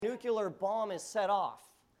nuclear bomb is set off,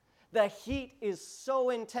 the heat is so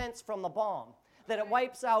intense from the bomb that it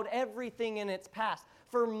wipes out everything in its path.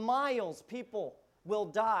 For miles, people will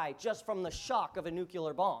die just from the shock of a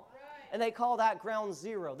nuclear bomb. And they call that ground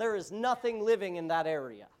zero. There is nothing living in that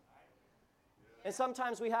area. And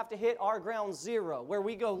sometimes we have to hit our ground zero, where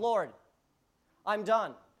we go, Lord, I'm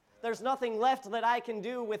done. There's nothing left that I can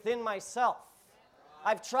do within myself.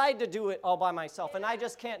 I've tried to do it all by myself, and I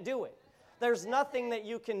just can't do it. There's nothing that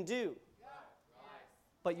you can do.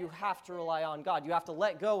 But you have to rely on God. You have to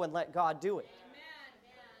let go and let God do it.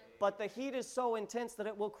 But the heat is so intense that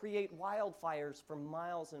it will create wildfires for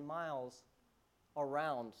miles and miles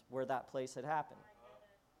around where that place had happened.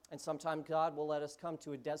 And sometimes God will let us come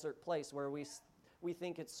to a desert place where we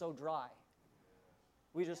think it's so dry.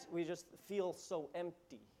 We just feel so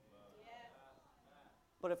empty.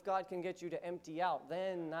 But if God can get you to empty out,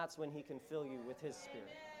 then that's when he can fill you with his Spirit.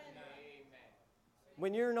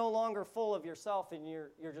 When you're no longer full of yourself and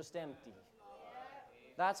you're just empty,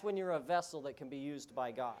 that's when you're a vessel that can be used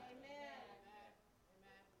by God.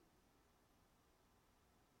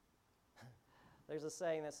 There's a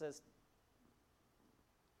saying that says,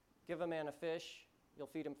 give a man a fish, you'll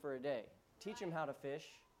feed him for a day. Teach him how to fish,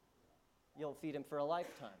 you'll feed him for a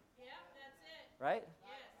lifetime. Yeah, that's it. Right?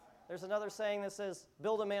 Yes. There's another saying that says,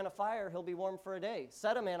 build a man a fire, he'll be warm for a day.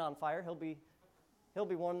 Set a man on fire, he'll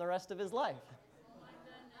be warm the rest of his life.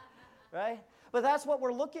 Right? But that's what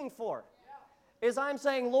we're looking for. Is I'm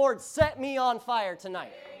saying, Lord, set me on fire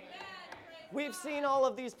tonight. We've seen all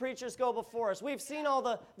of these preachers go before us. We've seen all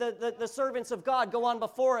the servants of God go on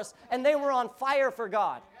before us, and they were on fire for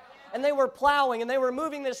God. And they were plowing, and they were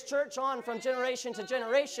moving this church on from generation to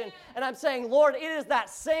generation. And I'm saying, Lord, it is that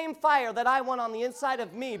same fire that I want on the inside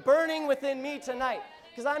of me, burning within me tonight.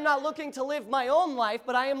 Because I'm not looking to live my own life,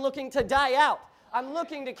 but I am looking to die out. I'm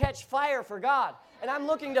looking to catch fire for God, and I'm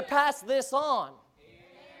looking to pass this on.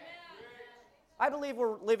 I believe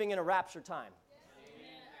we're living in a rapture time.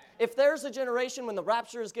 If there's a generation when the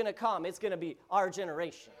rapture is going to come, it's going to be our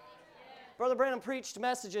generation. Brother Branham preached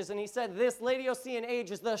messages, and he said this Laodicean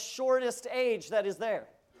age is the shortest age that is there.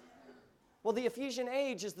 Well, the Ephesian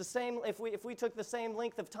age is the same. If we took the same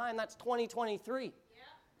length of time, that's 2023.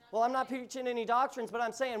 Well, I'm not preaching any doctrines, but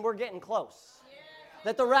I'm saying we're getting close.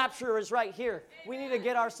 That the rapture is right here. We need to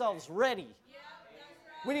get ourselves ready.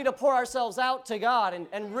 We need to pour ourselves out to God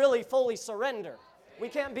and really fully surrender. We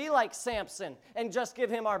can't be like Samson and just give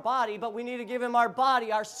him our body, but we need to give him our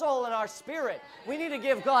body, our soul, and our spirit. We need to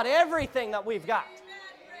give God everything that we've got.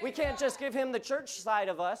 We can't just give him the church side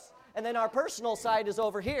of us, and then our personal side is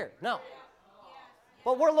over here. No.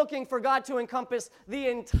 But we're looking for God to encompass the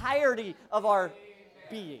entirety of our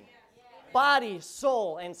being. Body,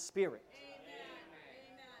 soul, and spirit.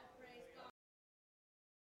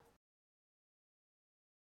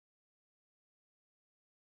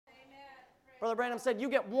 Brother Branham said, you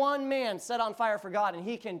get one man set on fire for God, and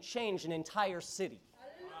he can change an entire city.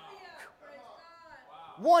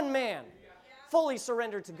 One man fully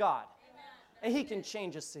surrendered to God, and he can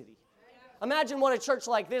change a city. Imagine what a church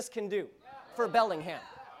like this can do for Bellingham.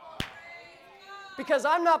 Because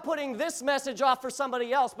I'm not putting this message off for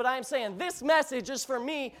somebody else, but I'm saying this message is for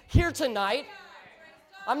me here tonight.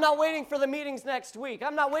 I'm not waiting for the meetings next week.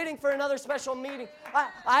 I'm not waiting for another special meeting.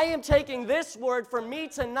 I am taking this word for me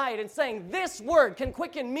tonight and saying this word can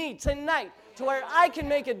quicken me tonight to where I can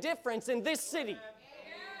make a difference in this city.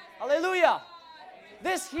 Hallelujah.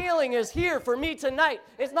 This healing is here for me tonight.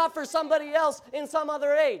 It's not for somebody else in some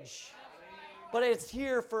other age, but it's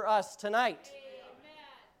here for us tonight.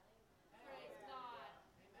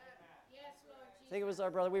 I think it was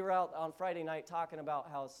our brother. We were out on Friday night talking about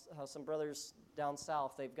how some brothers down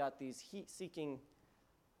south, they've got these heat-seeking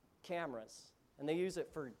cameras, and they use it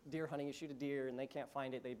for deer hunting. You shoot a deer, and they can't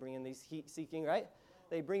find it. They bring in these heat-seeking, right?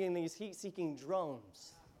 They bring in these heat-seeking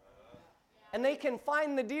drones. And they can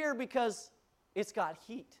find the deer because it's got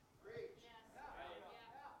heat.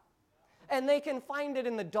 And they can find it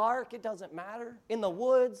in the dark. It doesn't matter. In the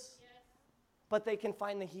woods. But they can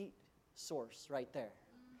find the heat source right there.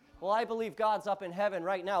 Well, I believe God's up in heaven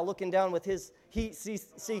right now looking down with his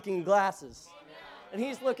heat-seeking glasses. And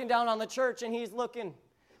he's looking down on the church, and he's looking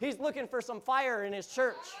for some fire in his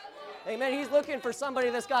church. Amen. He's looking for somebody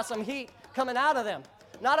that's got some heat coming out of them.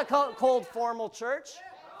 Not a cold, formal church.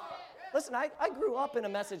 Listen, I grew up in a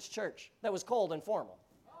message church that was cold and formal.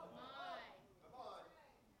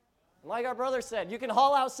 Like our brother said, you can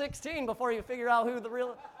haul out 16 before you figure out who the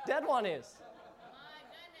real dead one is.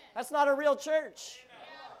 That's not a real church.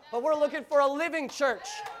 But we're looking for a living church.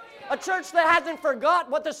 A church that hasn't forgot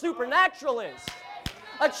what the supernatural is.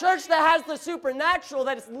 A church that has the supernatural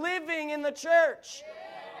that is living in the church.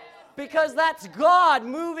 Because that's God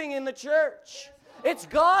moving in the church. It's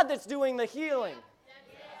God that's doing the healing.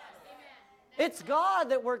 It's God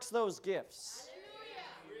that works those gifts.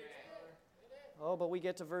 Oh, but we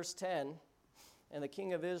get to verse 10, and the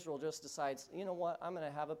king of Israel just decides, you know what, I'm going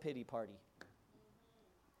to have a pity party.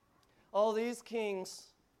 Oh, these kings.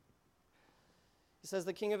 He says,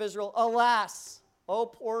 the king of Israel, alas, oh,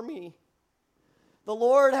 poor me. The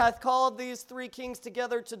Lord hath called these 3 kings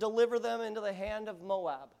together to deliver them into the hand of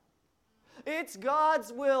Moab. It's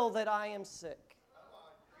God's will that I am sick.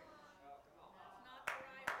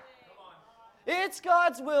 It's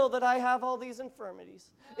God's will that I have all these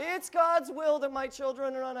infirmities. It's God's will that my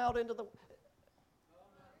children run out into the...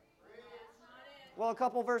 Well, a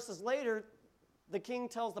couple verses later, the king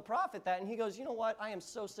tells the prophet that, and he goes, you know what? I am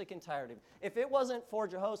so sick and tired of it. If it wasn't for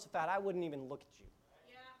Jehoshaphat, I wouldn't even look at you.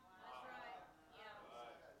 Yeah, that's right.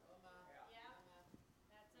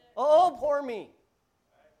 Yeah. Oh, poor me.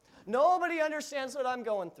 Nobody understands what I'm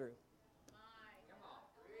going through.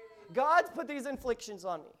 God's put these inflictions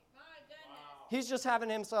on me. He's just having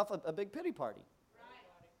himself a big pity party.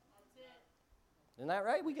 Isn't that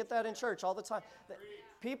right? We get that in church all the time.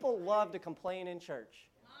 People love to complain in church.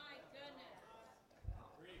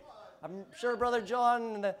 I'm sure Brother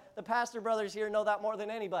John and the pastor brothers here know that more than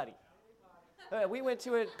anybody. We went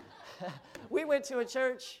to a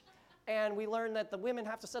church, and we learned that the women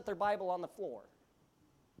have to set their Bible on the floor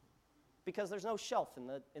because there's no shelf in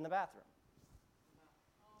the bathroom.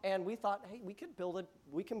 And we thought, hey, we can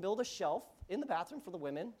build a shelf in the bathroom for the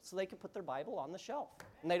women so they can put their Bible on the shelf.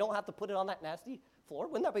 And they don't have to put it on that nasty floor.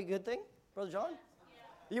 Wouldn't that be a good thing, Brother John? Yeah.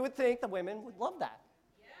 You would think the women would love that.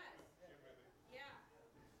 Yes. Yeah.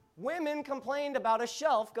 Women complained about a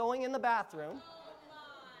shelf going in the bathroom. Oh my,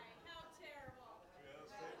 how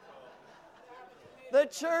terrible. The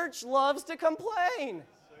church loves to complain.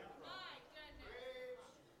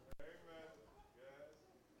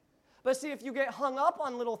 But see, if you get hung up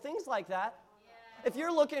on little things like that, if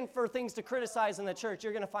you're looking for things to criticize in the church,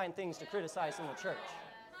 you're going to find things to criticize in the church.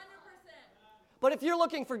 100%. But if you're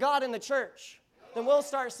looking for God in the church, then we'll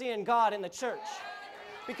start seeing God in the church.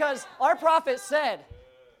 Because our prophet said,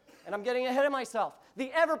 and I'm getting ahead of myself,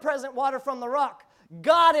 the ever-present water from the rock,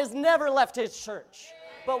 God has never left his church,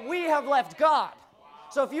 but we have left God.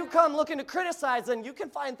 So if you come looking to criticize, then you can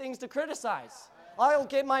find things to criticize. I'll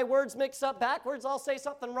get my words mixed up backwards. I'll say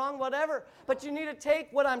something wrong, whatever. But you need to take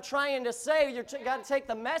what I'm trying to say. You've got to take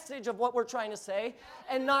the message of what we're trying to say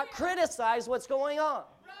and not criticize what's going on.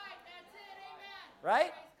 Right, that's it, amen.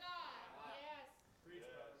 Right? Praise God.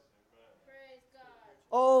 Yes. Praise God.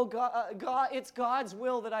 Oh, God, it's God's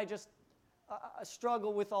will that I just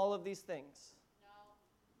struggle with all of these things.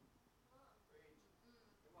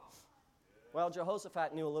 Well,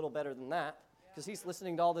 Jehoshaphat knew a little better than that. Because he's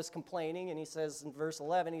listening to all this complaining, and he says in verse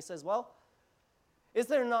 11, he says, well, is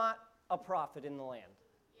there not a prophet in the land?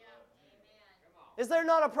 Yeah. Amen. Is there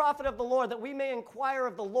not a prophet of the Lord that we may inquire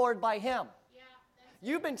of the Lord by him? Yeah,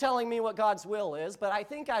 You've been telling me what God's will is, but I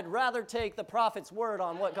think I'd rather take the prophet's word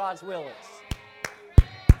on what God's will is.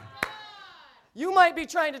 praise God. You might be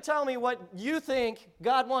trying to tell me what you think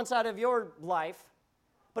God wants out of your life,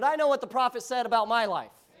 but I know what the prophet said about my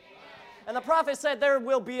life. Amen. And the prophet said there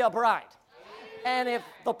will be a bride. And if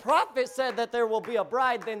the prophet said that there will be a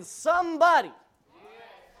bride, then somebody,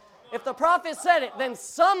 if the prophet said it, then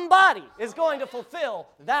somebody is going to fulfill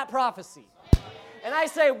that prophecy. And I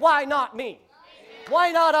say, why not me?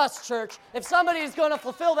 Why not us, church? If somebody is going to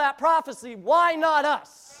fulfill that prophecy, why not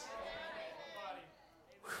us?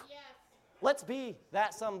 Let's be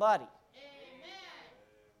that somebody.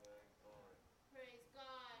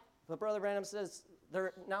 But Brother Branham says,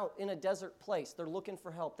 they're now in a desert place. They're looking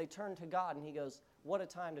for help. They turn to God, and he goes, what a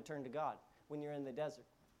time to turn to God when you're in the desert.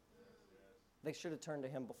 They should have turned to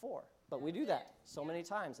him before, but we do that so many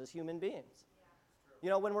times as human beings. You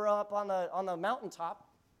know, when we're up on the mountaintop,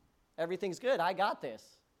 everything's good. I got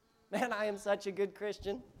this. Man, I am such a good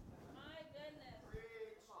Christian. My goodness.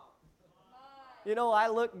 You know, I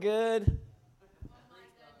look good. Oh my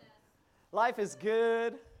goodness. Life is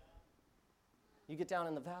good. You get down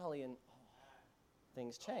in the valley and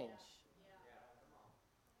things change.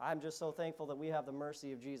 I'm just so thankful that we have the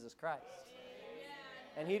mercy of Jesus Christ.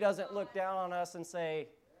 And he doesn't look down on us and say,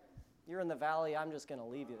 you're in the valley, I'm just going to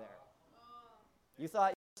leave you there. You thought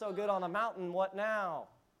you were so good on the mountain, what now?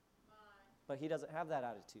 But he doesn't have that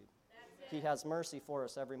attitude. He has mercy for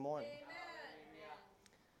us every morning.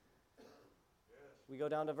 We go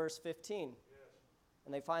down to verse 15,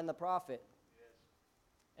 and they find the prophet,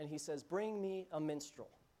 and he says, bring me a minstrel.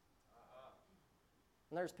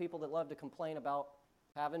 And there's people that love to complain about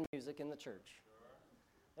having music in the church.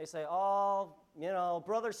 They say, oh,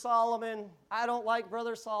 Brother Solomon, I don't like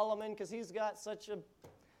Brother Solomon because he's got such a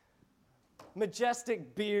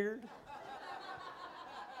majestic beard.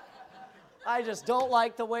 I just don't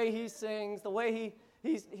like the way he sings, the way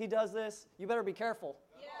he does this. You better be careful.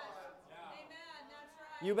 Yes. Amen.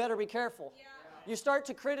 That's right. You better be careful. Yeah. You start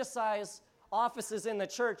to criticize offices in the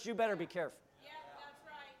church, you better be careful. Yeah, that's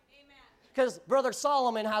right. Amen. Because Brother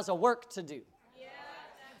Solomon has a work to do. Yeah.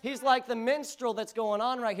 He's like the minstrel that's going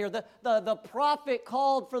on right here. The prophet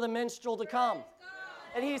called for the minstrel to come.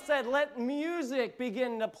 And he said, let music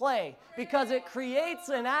begin to play because it creates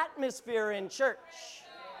an atmosphere in church.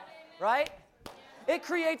 Right? It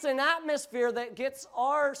creates an atmosphere that gets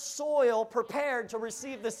our soil prepared to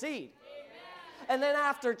receive the seed. And then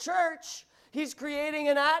after church, he's creating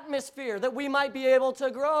an atmosphere that we might be able to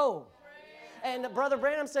grow. And Brother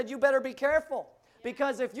Branham said, you better be careful.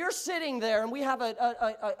 Because if you're sitting there and we have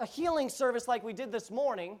a healing service like we did this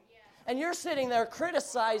morning, and you're sitting there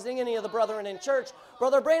criticizing any of the brethren in church,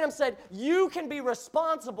 Brother Branham said, you can be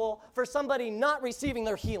responsible for somebody not receiving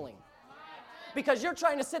their healing. Because you're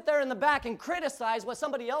trying to sit there in the back and criticize what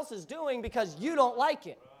somebody else is doing because you don't like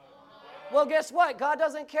it. Well, guess what? God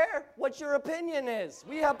doesn't care what your opinion is.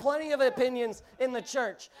 We have plenty of opinions in the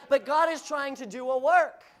church. But God is trying to do a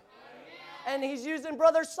work. And he's using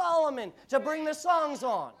Brother Solomon to bring the songs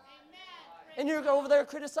on. And you're over there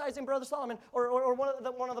criticizing Brother Solomon, or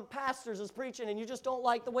one of the pastors is preaching and you just don't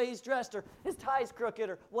like the way he's dressed or his tie's crooked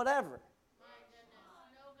or whatever.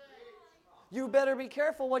 You better be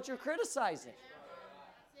careful what you're criticizing.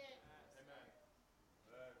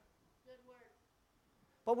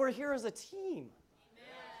 But we're here as a team.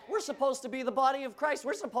 We're supposed to be the body of Christ.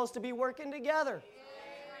 We're supposed to be working together.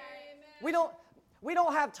 We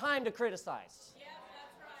don't have time to criticize.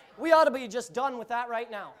 We ought to be just done with that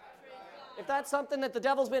right now. If that's something that the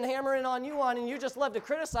devil's been hammering on you on and you just love to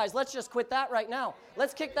criticize, let's just quit that right now.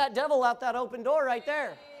 Let's kick that devil out that open door right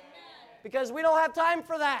there. Because we don't have time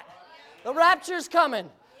for that. The rapture's coming.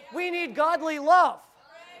 We need godly love.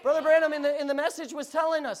 Brother Branham in the message was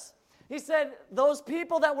telling us, he said those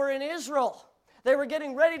people that were in Israel, they were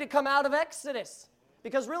getting ready to come out of Exodus.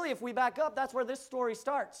 Because really, if we back up, that's where this story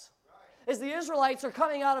starts. Is the Israelites are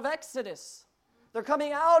coming out of Exodus. They're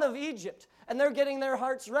coming out of Egypt, and they're getting their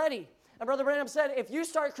hearts ready. And Brother Branham said, if you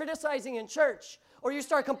start criticizing in church, or you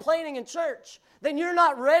start complaining in church, then you're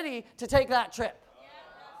not ready to take that trip.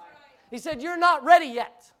 He said, you're not ready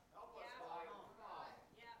yet.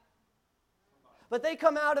 But they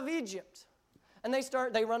come out of Egypt, and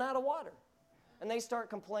they run out of water. And they start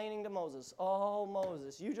complaining to Moses. Oh,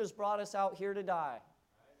 Moses, you just brought us out here to die.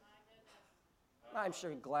 I'm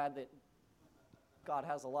sure glad that God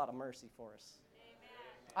has a lot of mercy for us.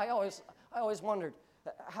 I always wondered,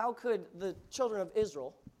 how could the children of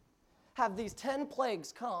Israel have these 10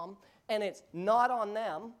 plagues come, and it's not on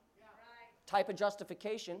them? Type of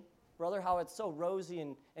justification. Brother, how it's so rosy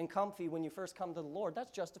and comfy when you first come to the Lord.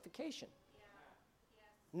 That's justification.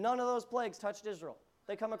 None of those plagues touched Israel.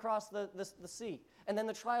 They come across the sea. And then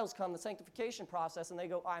the trials come, the sanctification process, and they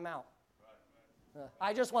go, I'm out.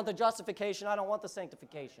 I just want the justification. I don't want the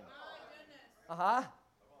sanctification.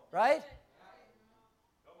 Right?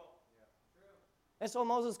 And so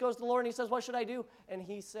Moses goes to the Lord and he says, what should I do? And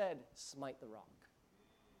he said, smite the rock.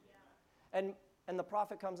 And the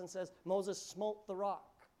prophet comes and says, Moses smote the rock.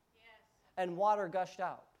 And water gushed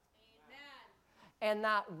out. And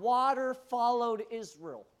that water followed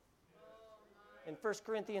Israel. In 1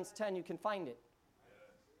 Corinthians 10, you can find it.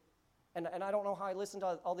 And I don't know how I listened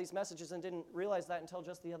to all these messages and didn't realize that until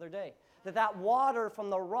just the other day. That water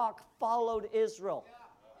from the rock followed Israel.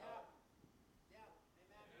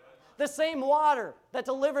 The same water that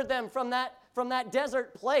delivered them from that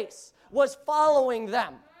desert place was following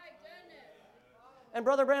them. And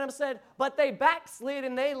Brother Branham said, but they backslid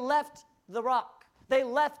and they left the rock. They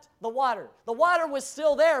left the water. The water was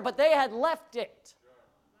still there, but they had left it.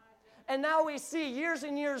 And now we see years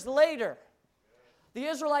and years later, the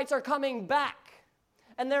Israelites are coming back,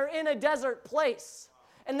 and they're in a desert place.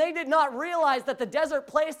 And they did not realize that the desert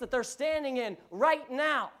place that they're standing in right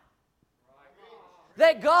now,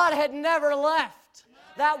 that God had never left.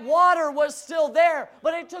 That water was still there,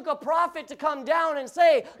 but it took a prophet to come down and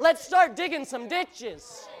say, let's start digging some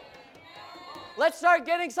ditches. Let's start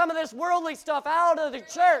getting some of this worldly stuff out of the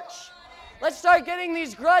church. Let's start getting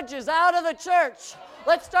these grudges out of the church.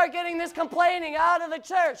 Let's start getting this complaining out of the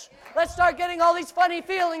church. Let's start getting all these funny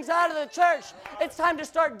feelings out of the church. It's time to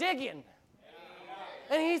start digging.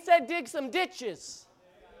 And he said, dig some ditches.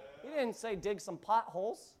 He didn't say dig some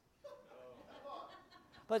potholes.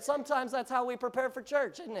 But sometimes that's how we prepare for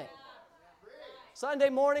church, isn't it? Sunday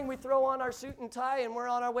morning, we throw on our suit and tie, and we're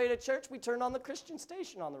on our way to church. We turn on the Christian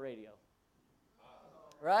station on the radio.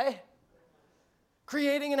 Right?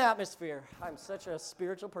 Creating an atmosphere. I'm such a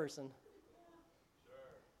spiritual person.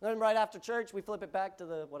 Then right after church, we flip it back to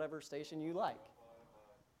the whatever station you like.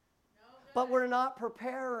 But we're not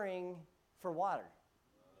preparing for water.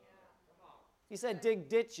 He said dig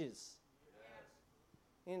ditches.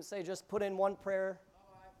 He didn't say just put in one prayer.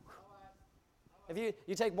 If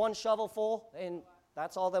you take one shovel full, and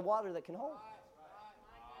that's all the water that can hold.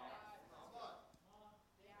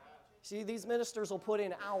 See, these ministers will put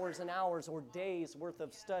in hours and hours or days worth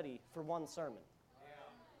of study for one sermon.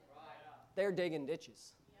 They're digging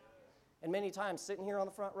ditches. And many times, sitting here on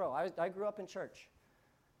the front row, I grew up in church.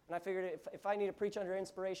 And I figured if I need to preach under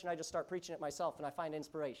inspiration, I just start preaching it myself, and I find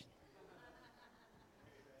inspiration.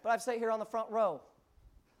 But I've sat here on the front row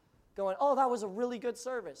going, oh, that was a really good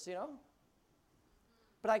service, you know?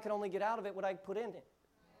 But I can only get out of it what I put in it.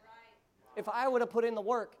 If I would have put in the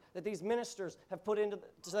work that these ministers have put into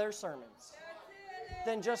their sermons,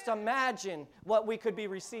 then just imagine what we could be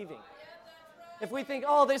receiving. If we think,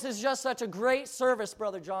 oh, this is just such a great service,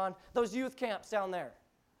 Brother John, those youth camps down there.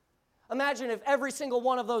 Imagine if every single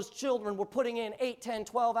one of those children were putting in 8, 10,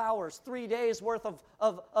 12 hours, 3 days worth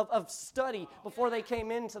of study before they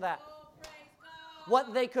came into that.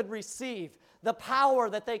 What they could receive, the power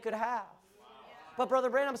that they could have. But Brother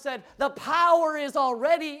Branham said, the power is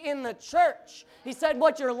already in the church. He said,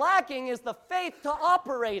 what you're lacking is the faith to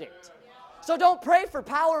operate it. So don't pray for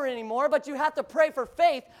power anymore, but you have to pray for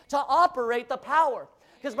faith to operate the power.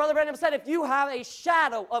 Because Brother Branham said, if you have a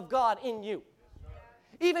shadow of God in you,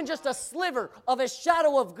 even just a sliver of a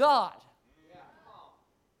shadow of God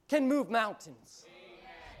can move mountains,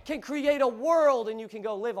 can create a world, and you can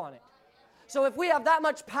go live on it. So if we have that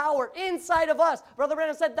much power inside of us, Brother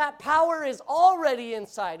Branham said that power is already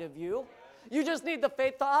inside of you. You just need the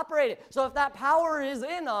faith to operate it. So if that power is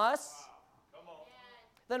in us,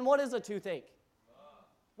 then what is a toothache?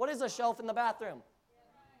 What is a shelf in the bathroom?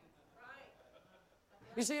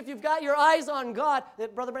 You see, if you've got your eyes on God,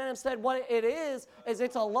 that Brother Branham said what it is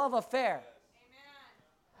it's a love affair.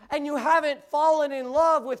 And you haven't fallen in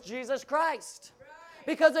love with Jesus Christ.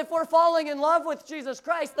 Because if we're falling in love with Jesus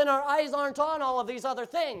Christ, then our eyes aren't on all of these other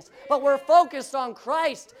things. But we're focused on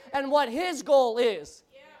Christ and what His goal is.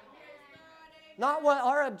 Not what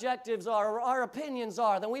our objectives are or our opinions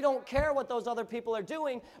are. Then we don't care what those other people are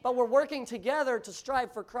doing, but we're working together to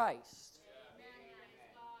strive for Christ.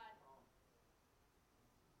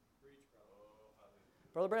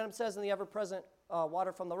 Brother Branham says in the ever-present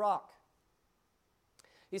Water from the Rock,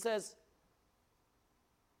 he says,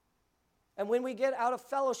 and when we get out of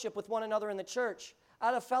fellowship with one another in the church,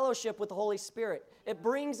 out of fellowship with the Holy Spirit, it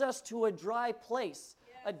brings us to a dry place,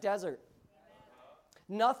 a desert.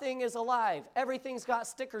 Nothing is alive. Everything's got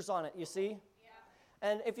stickers on it, you see?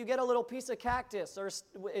 And if you get a little piece of cactus,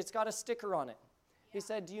 it's got a sticker on it. He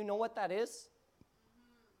said, do you know what that is?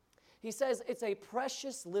 He says it's a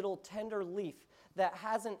precious little tender leaf that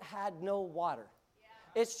hasn't had no water.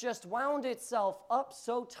 It's just wound itself up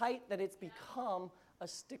so tight that it's become a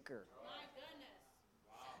sticker.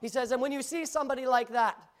 He says, and when you see somebody like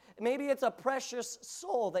that, maybe it's a precious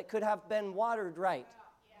soul that could have been watered right,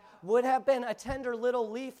 would have been a tender little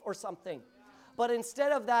leaf or something. But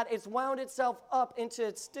instead of that, it's wound itself up into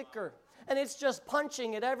its sticker. And it's just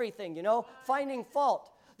punching at everything, you know, finding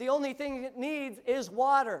fault. The only thing it needs is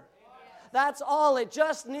water. That's all. It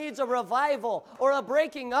just needs a revival or a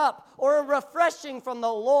breaking up or a refreshing from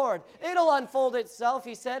the Lord. It'll unfold itself,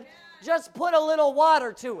 he said. Just put a little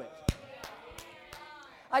water to it.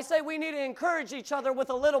 I say we need to encourage each other with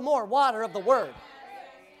a little more water of the Word.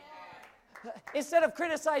 Instead of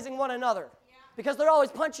criticizing one another because they're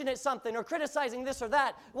always punching at something or criticizing this or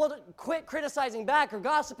that, well, quit criticizing back or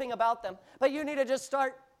gossiping about them. But you need to just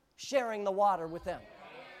start sharing the water with them.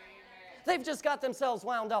 They've just got themselves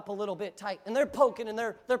wound up a little bit tight, and they're poking and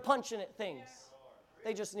they're punching at things.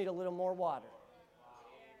 They just need a little more water.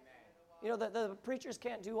 You know, the preachers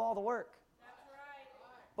can't do all the work.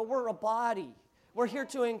 But we're a body. We're here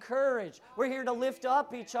to encourage. We're here to lift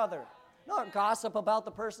up each other. Not gossip about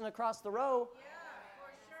the person across the row.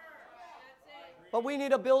 But we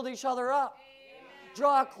need to build each other up.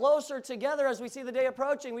 Draw closer together as we see the day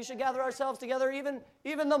approaching. We should gather ourselves together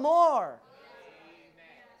even the more.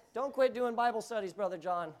 Don't quit doing Bible studies, Brother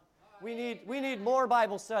John. We need more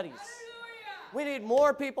Bible studies. We need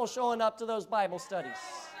more people showing up to those Bible studies.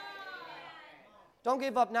 Don't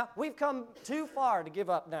give up now. We've come too far to give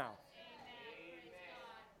up now.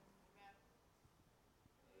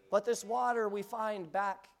 But this water we find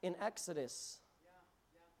back in Exodus.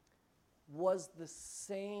 was the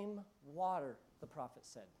same water, the prophet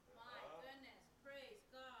said. My goodness. Praise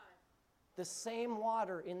God. The same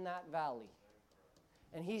water in that valley.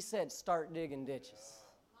 And he said, start digging ditches.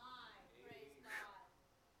 My. Praise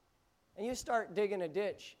God. And you start digging a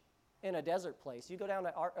ditch in a desert place. You go down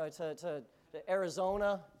to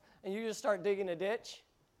Arizona, and you just start digging a ditch.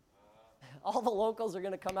 All the locals are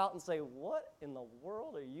going to come out and say, what in the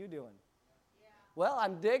world are you doing? Yeah. Well,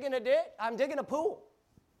 I'm digging a ditch. I'm digging a pool.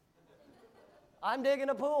 I'm digging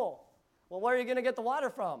a pool. Well, where are you going to get the water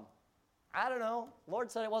from? I don't know.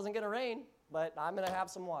 Lord said it wasn't going to rain, but I'm going to have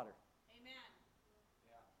some water. Amen.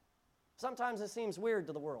 Sometimes it seems weird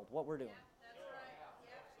to the world, what we're doing. Yeah, that's right.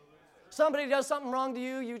 Yeah. Somebody does something wrong to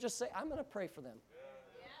you, you just say, I'm going to pray for them.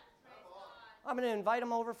 Yeah. Praise God. I'm going to invite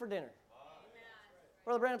them over for dinner. Amen.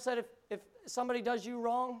 Brother Branham said if somebody does you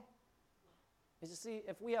wrong, you see,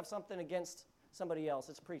 if we have something against somebody else,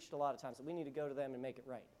 it's preached a lot of times that we need to go to them and make it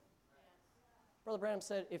right. Brother Branham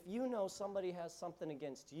said, if you know somebody has something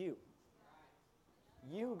against you,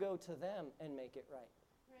 you go to them and make it right.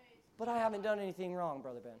 But I haven't done anything wrong,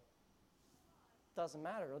 Brother Ben. Doesn't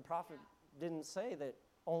matter. The prophet didn't say that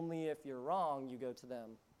only if you're wrong you go to them.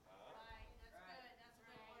 Right. That's good. That's a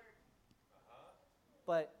good word.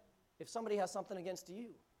 But if somebody has something against you,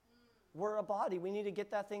 we're a body. We need to get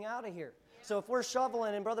that thing out of here. So if we're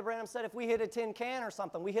shoveling, and Brother Branham said if we hit a tin can or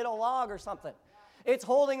something, we hit a log or something, it's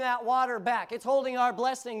holding that water back. It's holding our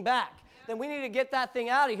blessing back. Then we need to get that thing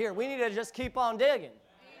out of here. We need to just keep on digging. Amen.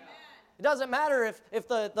 It doesn't matter if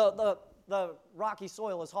the rocky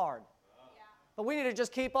soil is hard. Yeah. But we need to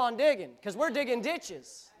just keep on digging because we're digging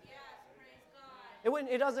ditches. Yes. Praise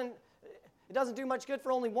God. It doesn't do much good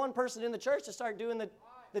for only one person in the church to start doing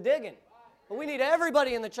the digging. But we need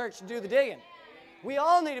everybody in the church to do the digging. We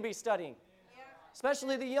all need to be studying,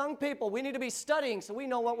 especially the young people. We need to be studying so we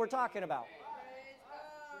know what we're talking about. Praise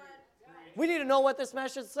God. We need to know what this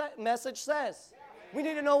message says. We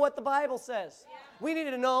need to know what the Bible says. We need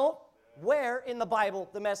to know where in the Bible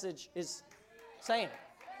the message is saying.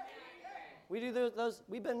 We do those.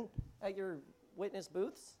 We've been at your witness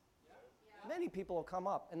booths. Many people will come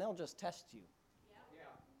up and they'll just test you.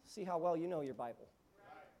 See how well you know your Bible.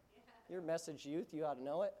 Your message youth, you ought to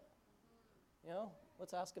know it. You know,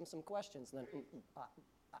 let's ask them some questions. And then,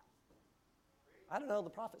 I don't know, the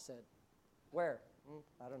prophet said. Where?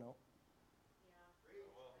 I don't know.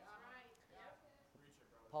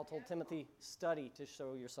 Paul told Timothy, study to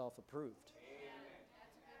show yourself approved.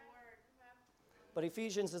 But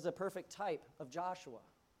Ephesians is a perfect type of Joshua.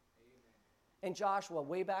 And Joshua,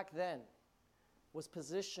 way back then, was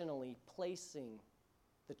positionally placing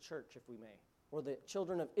the church, if we may, or the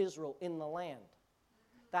children of Israel in the land.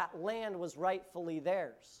 That land was rightfully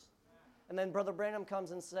theirs. And then Brother Branham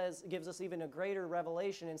comes and says, gives us even a greater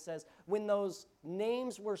revelation and says, when those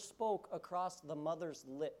names were spoke across the mother's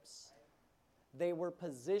lips, they were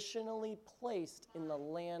positionally placed in the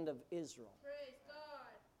land of Israel. Praise God.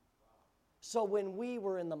 So when we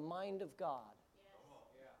were in the mind of God,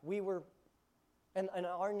 we were, and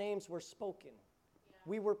our names were spoken,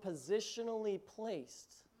 we were positionally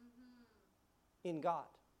placed in God.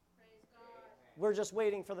 Praise God. We're just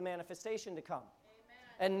waiting for the manifestation to come.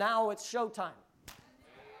 Amen. And now it's showtime.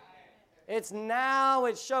 It's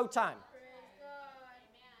showtime. Praise God.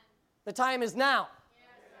 The time is now.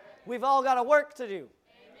 We've all got a work to do.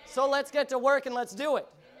 So let's get to work and let's do it.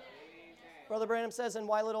 Brother Branham says in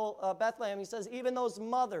Why Little Bethlehem, he says, even those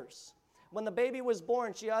mothers, when the baby was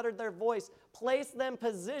born, she uttered their voice, placed them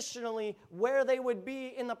positionally where they would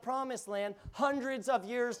be in the promised land hundreds of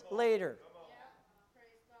years later.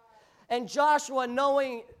 And Joshua,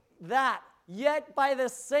 knowing that, yet by the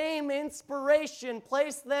same inspiration,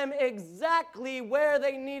 placed them exactly where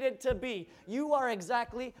they needed to be. You are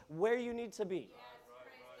exactly where you need to be.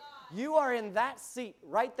 You are in that seat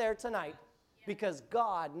right there tonight because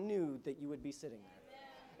God knew that you would be sitting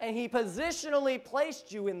there. And He positionally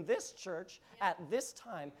placed you in this church at this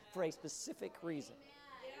time for a specific reason.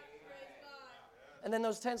 And then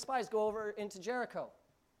those 10 spies go over into Jericho.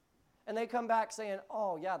 And they come back saying,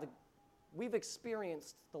 oh, yeah, we've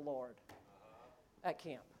experienced the Lord at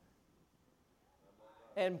camp.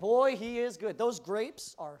 And boy, He is good. Those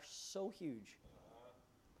grapes are so huge.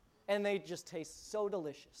 And they just taste so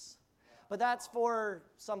delicious. But that's for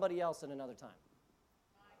somebody else in another time.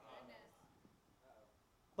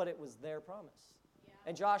 But it was their promise.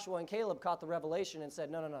 And Joshua and Caleb caught the revelation and said,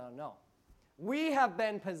 no. We have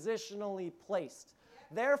been positionally placed.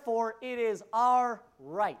 Therefore, it is our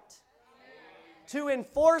right to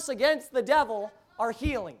enforce against the devil our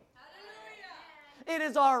healing. It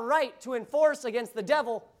is our right to enforce against the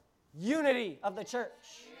devil unity of the church.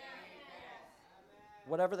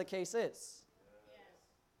 whatever the case is.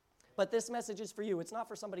 But this message is for you. It's not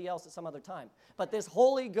for somebody else at some other time. But this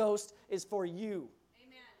Holy Ghost is for you.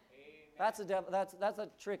 Amen. That's a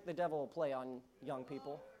trick the devil will play on young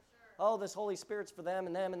people. Oh, this Holy Spirit's for them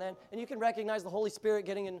and them and then. And you can recognize the Holy Spirit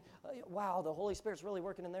getting in, wow, the Holy Spirit's really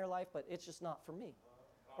working in their life, but it's just not for me.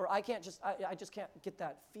 Or I just can't get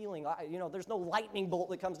that feeling. There's no lightning bolt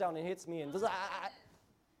that comes down and hits me.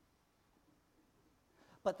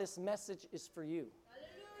 But this message is for you.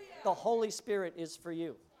 Hallelujah. The Holy Spirit is for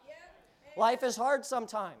you. Yep. Life is hard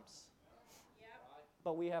sometimes, Yep.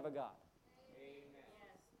 but we have a God. Yes.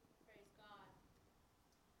 Praise God.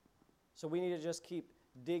 So we need to just keep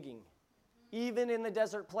digging. Even in the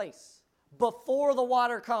desert place, before the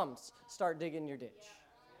water comes, start digging your ditch.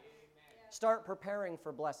 Start preparing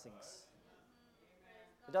for blessings.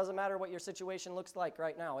 It doesn't matter what your situation looks like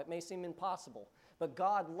right now. It may seem impossible, but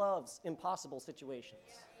God loves impossible situations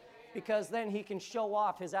because then he can show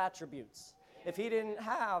off his attributes. If he didn't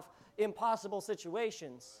have impossible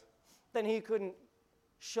situations, then he couldn't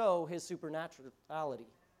show his supernaturality,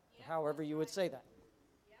 however you would say that.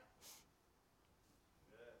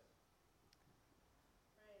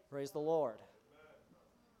 Praise the Lord.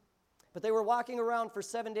 But they were walking around for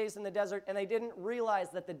 7 days in the desert, and they didn't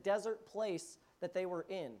realize that the desert place that they were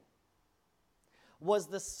in was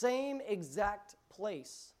the same exact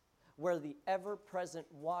place where the ever-present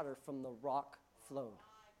water from the rock flowed.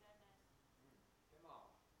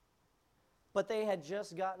 But they had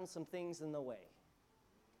just gotten some things in the way.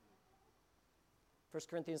 1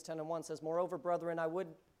 Corinthians 10:1 says, "Moreover, brethren, I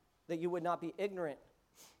would that you would not be ignorant,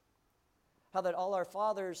 how that all our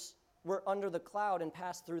fathers were under the cloud and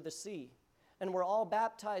passed through the sea, and were all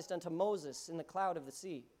baptized unto Moses in the cloud of the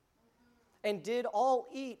sea, and did all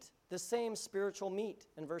eat the same spiritual meat."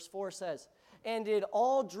 And verse 4 says, "And did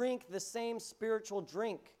all drink the same spiritual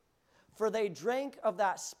drink, for they drank of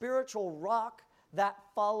that spiritual rock that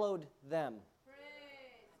followed them.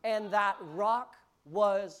 And that rock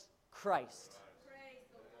was Christ." Praise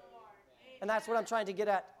the Lord. And that's what I'm trying to get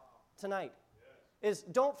at tonight, is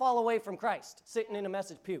don't fall away from Christ sitting in a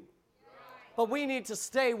message pew. But we need to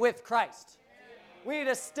stay with Christ. We need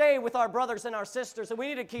to stay with our brothers and our sisters, and we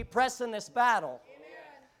need to keep pressing this battle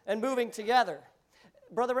and moving together.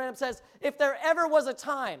 Brother Branham says, if there ever was a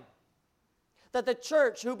time that the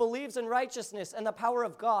church who believes in righteousness and the power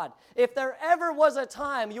of God, if there ever was a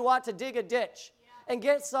time you ought to dig a ditch and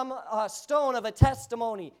get some stone of a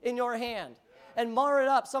testimony in your hand and mar it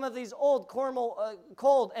up, some of these old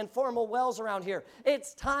cold and formal wells around here,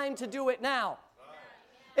 it's time to do it now.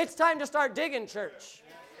 It's time to start digging, church.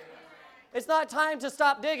 It's not time to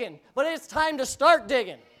stop digging, but it's time to start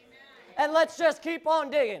digging. And let's just keep on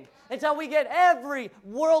digging until we get every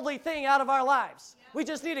worldly thing out of our lives. We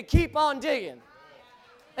just need to keep on digging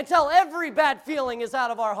until every bad feeling is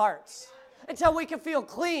out of our hearts, until we can feel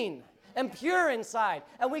clean and pure inside,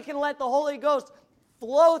 and we can let the Holy Ghost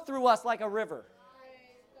flow through us like a river.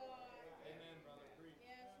 Praise God.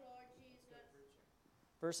 Yes, Lord Jesus.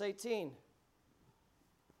 Verse 18.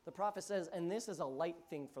 The prophet says, "And this is a light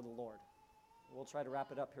thing for the Lord." We'll try to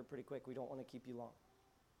wrap it up here pretty quick. We don't want to keep you long.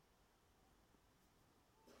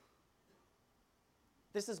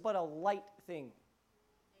 This is but a light thing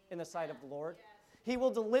in the sight of the Lord. He will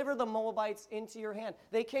deliver the Moabites into your hand.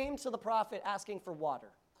 They came to the prophet asking for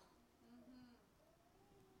water.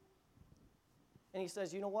 And he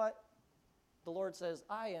says, you know what? The Lord says,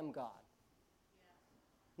 I am God.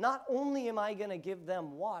 Not only am I going to give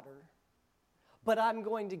them water, but I'm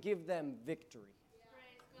going to give them victory.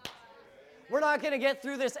 We're not going to get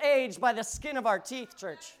through this age by the skin of our teeth,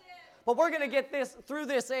 church. But we're going to get through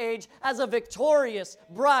this age as a victorious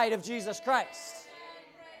bride of Jesus Christ.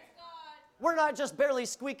 We're not just barely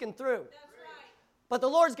squeaking through. But the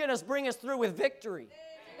Lord's going to bring us through with victory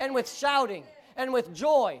and with shouting and with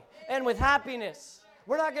joy and with happiness.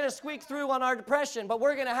 We're not going to squeak through on our depression, but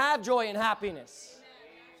we're going to have joy and happiness.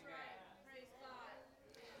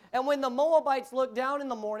 And when the Moabites looked down in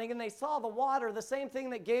the morning and they saw the water, the same thing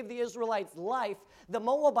that gave the Israelites life, the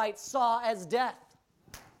Moabites saw as death.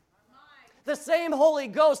 The same Holy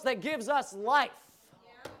Ghost that gives us life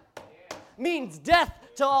means death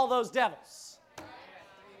to all those devils.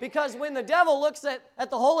 Because when the devil looks at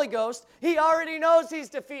the Holy Ghost, he already knows he's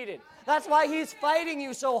defeated. That's why he's fighting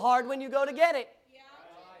you so hard when you go to get it.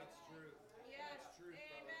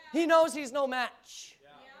 He knows he's no match.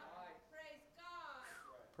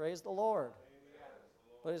 Praise the Lord.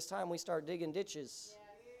 But it's time we start digging ditches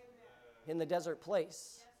in the desert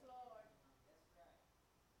place.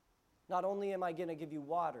 Not only am I going to give you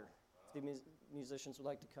water, if the musicians would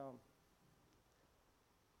like to come,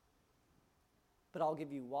 but I'll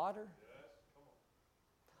give you water,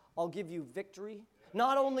 I'll give you victory,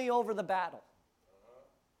 not only over the battle,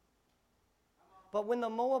 but when the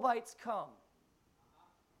Moabites come,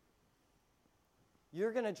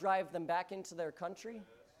 you're going to drive them back into their country,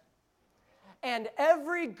 and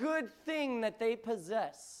every good thing that they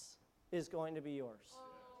possess is going to be yours.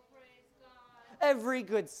 Oh, praise God. Every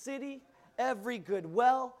good city, every good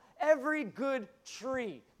well, every good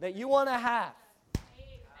tree that you want to have,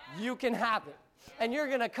 you can have it. And you're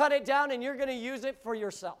going to cut it down and you're going to use it for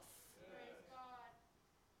yourself. Praise God.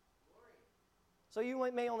 So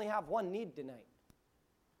you may only have one need tonight.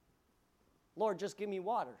 Lord, just give me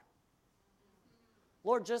water.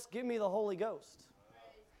 Lord, just give me the Holy Ghost.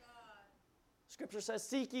 Praise God. Scripture says,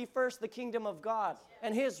 seek ye first the kingdom of God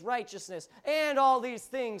and his righteousness, and all these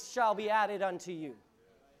things shall be added unto you.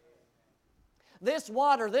 This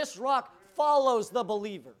water, this rock follows the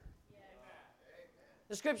believer.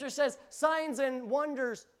 The Scripture says signs and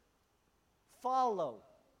wonders follow.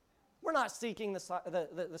 We're not seeking the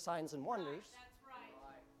signs and wonders, That's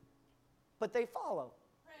right. but they follow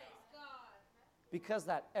Praise God. because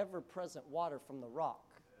that ever-present water from the rock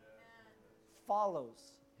Amen.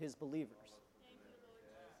 follows his believers. Thank you,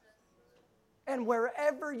 Lord Jesus. And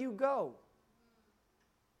wherever you go,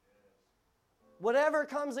 whatever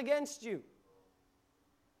comes against you,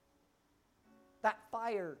 that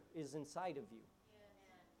fire is inside of you.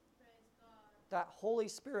 Yes. Praise God. That Holy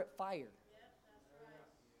Spirit fire. Yep, that's right.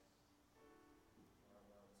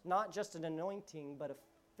 Not just an anointing, but a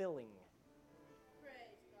filling. Praise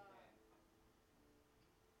God.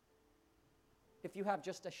 If you have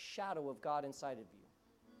just a shadow of God inside of you,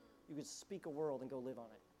 you could speak a world and go live on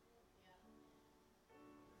it.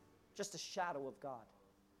 Just a shadow of God.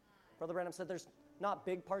 Brother Branham said there's not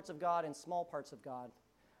big parts of God and small parts of God.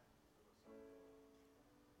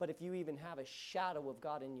 But if you even have a shadow of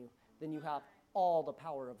God in you, then you have all the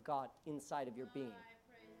power of God inside of your being.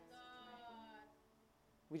 Praise God.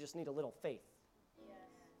 We just need a little faith. Yes.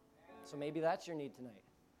 So maybe that's your need tonight.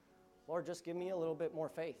 Lord, just give me a little bit more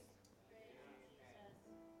faith. Praise you,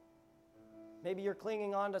 Jesus. Maybe you're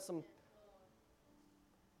clinging on to some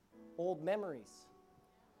old memories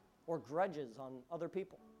or grudges on other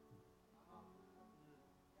people.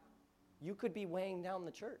 You could be weighing down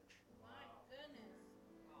the church. My goodness.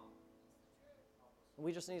 And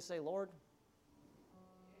we just need to say, Lord,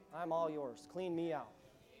 I'm all yours. Clean me out.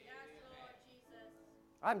 Yes, Lord Jesus.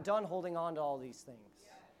 I'm done holding on to all these things.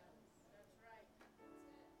 That's right.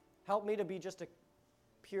 Help me to be just a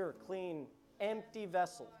pure, clean, empty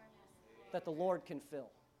vessel that the Lord can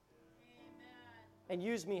fill. Amen. And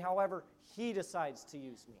use me however He decides to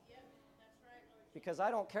use me. Yep, that's right, Lord Jesus. Because I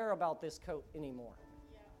don't care about this coat anymore.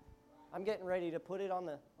 Yep. I'm getting ready to put it on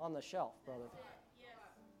the shelf, brother. Yes.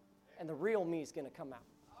 And the real me is going to come out.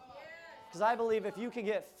 Yes. Because I believe if you can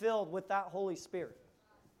get filled with that Holy Spirit,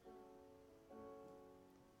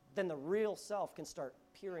 then the real self can start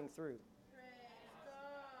peering through. Praise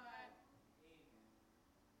God.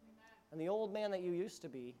 And the old man that you used to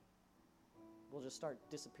be will just start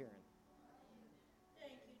disappearing.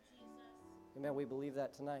 Thank you, Jesus. Amen. We believe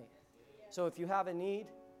that tonight. So if you have a need,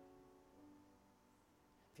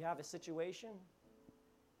 if you have a situation,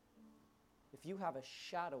 if you have a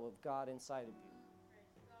shadow of God inside of you,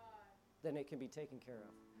 Praise God. then it can be taken care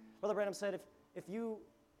of. Brother Branham said if you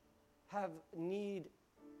have need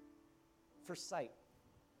for sight,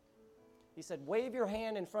 he said, wave your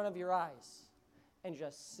hand in front of your eyes and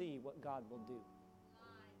just see what God will do. Praise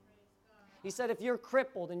God. He said, if you're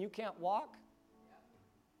crippled and you can't walk,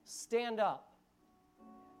 stand up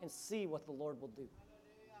and see what the Lord will do. Praise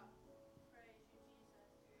you,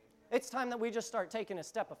 Jesus. It's time that we just start taking a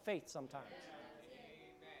step of faith sometimes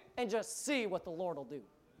and just see what the Lord will do.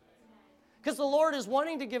 Because the Lord is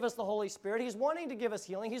wanting to give us the Holy Spirit. He's wanting to give us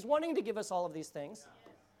healing. He's wanting to give us all of these things.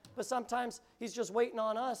 But sometimes He's just waiting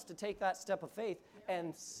on us to take that step of faith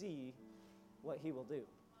and see what He will do.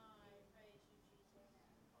 Praise you,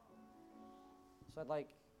 Jesus. So I'd like,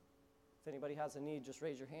 if anybody has a need, just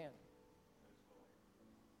raise your hand.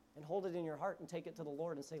 And hold it in your heart and take it to the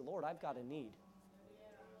Lord and say, Lord, I've got a need.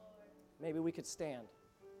 Maybe we could stand.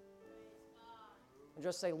 And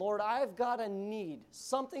just say, Lord, I've got a need,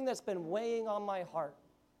 something that's been weighing on my heart.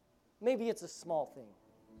 Maybe it's a small thing.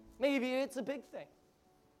 Maybe it's a big thing.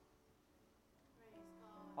 Praise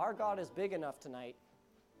God. Our God is big enough tonight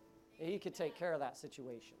that He could take care of that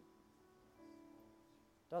situation.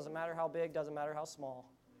 Doesn't matter how big, doesn't matter how small.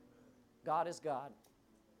 God is God,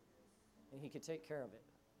 and He could take care of it.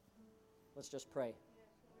 Let's just pray.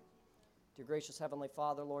 Dear gracious Heavenly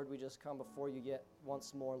Father, Lord, we just come before You yet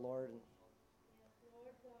once more, Lord. And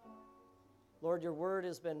Lord, Your word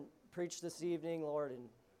has been preached this evening, Lord, and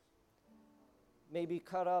may be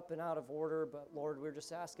cut up and out of order, but Lord, we're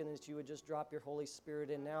just asking that you would just drop your Holy Spirit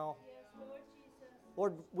in now. Yes, Lord Jesus.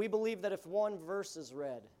 Lord, we believe that if one verse is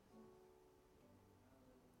read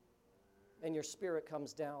and your Spirit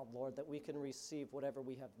comes down, Lord, that we can receive whatever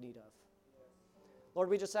we have need of. Lord,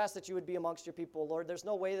 we just ask that you would be amongst your people. Lord, there's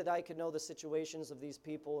no way that I could know the situations of these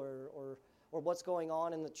people or what's going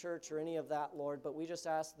on in the church or any of that, Lord, but we just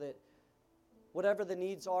ask that whatever the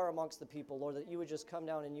needs are amongst the people, Lord, that you would just come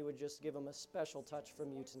down and you would just give them a special touch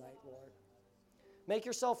from you tonight, Lord. Make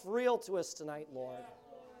yourself real to us tonight, Lord.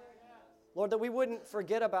 Lord, that we wouldn't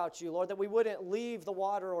forget about you, Lord, that we wouldn't leave the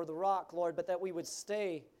water or the rock, Lord, but that we would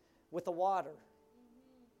stay with the water.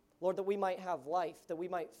 Lord, that we might have life, that we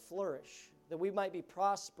might flourish, that we might be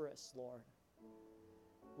prosperous, Lord.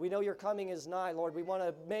 We know your coming is nigh, Lord. We want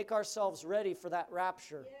to make ourselves ready for that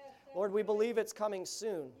rapture. Lord, we believe it's coming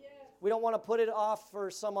soon. We don't want to put it off for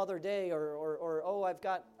some other day or oh, I've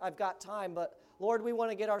got time, but Lord, we want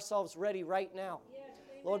to get ourselves ready right now.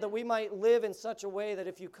 Lord, that we might live in such a way that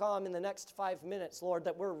if you come in the next 5 minutes, Lord,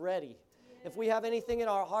 that we're ready. If we have anything in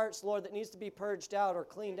our hearts, Lord, that needs to be purged out or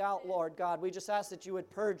cleaned out, Lord God, we just ask that you would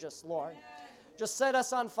purge us, Lord. Just set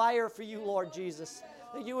us on fire for you, Lord Jesus.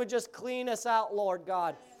 That you would just clean us out, Lord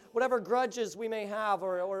God. Whatever grudges we may have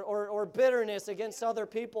or bitterness against other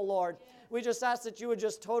people, Lord, we just ask that you would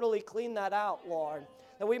just totally clean that out, Lord.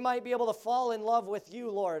 That we might be able to fall in love with you,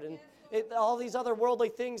 Lord. And all these other worldly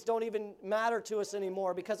things don't even matter to us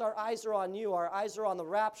anymore because our eyes are on you. Our eyes are on the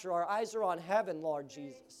rapture. Our eyes are on heaven, Lord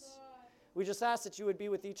Jesus. We just ask that you would be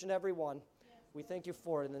with each and every one. We thank you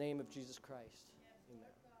for it in the name of Jesus Christ.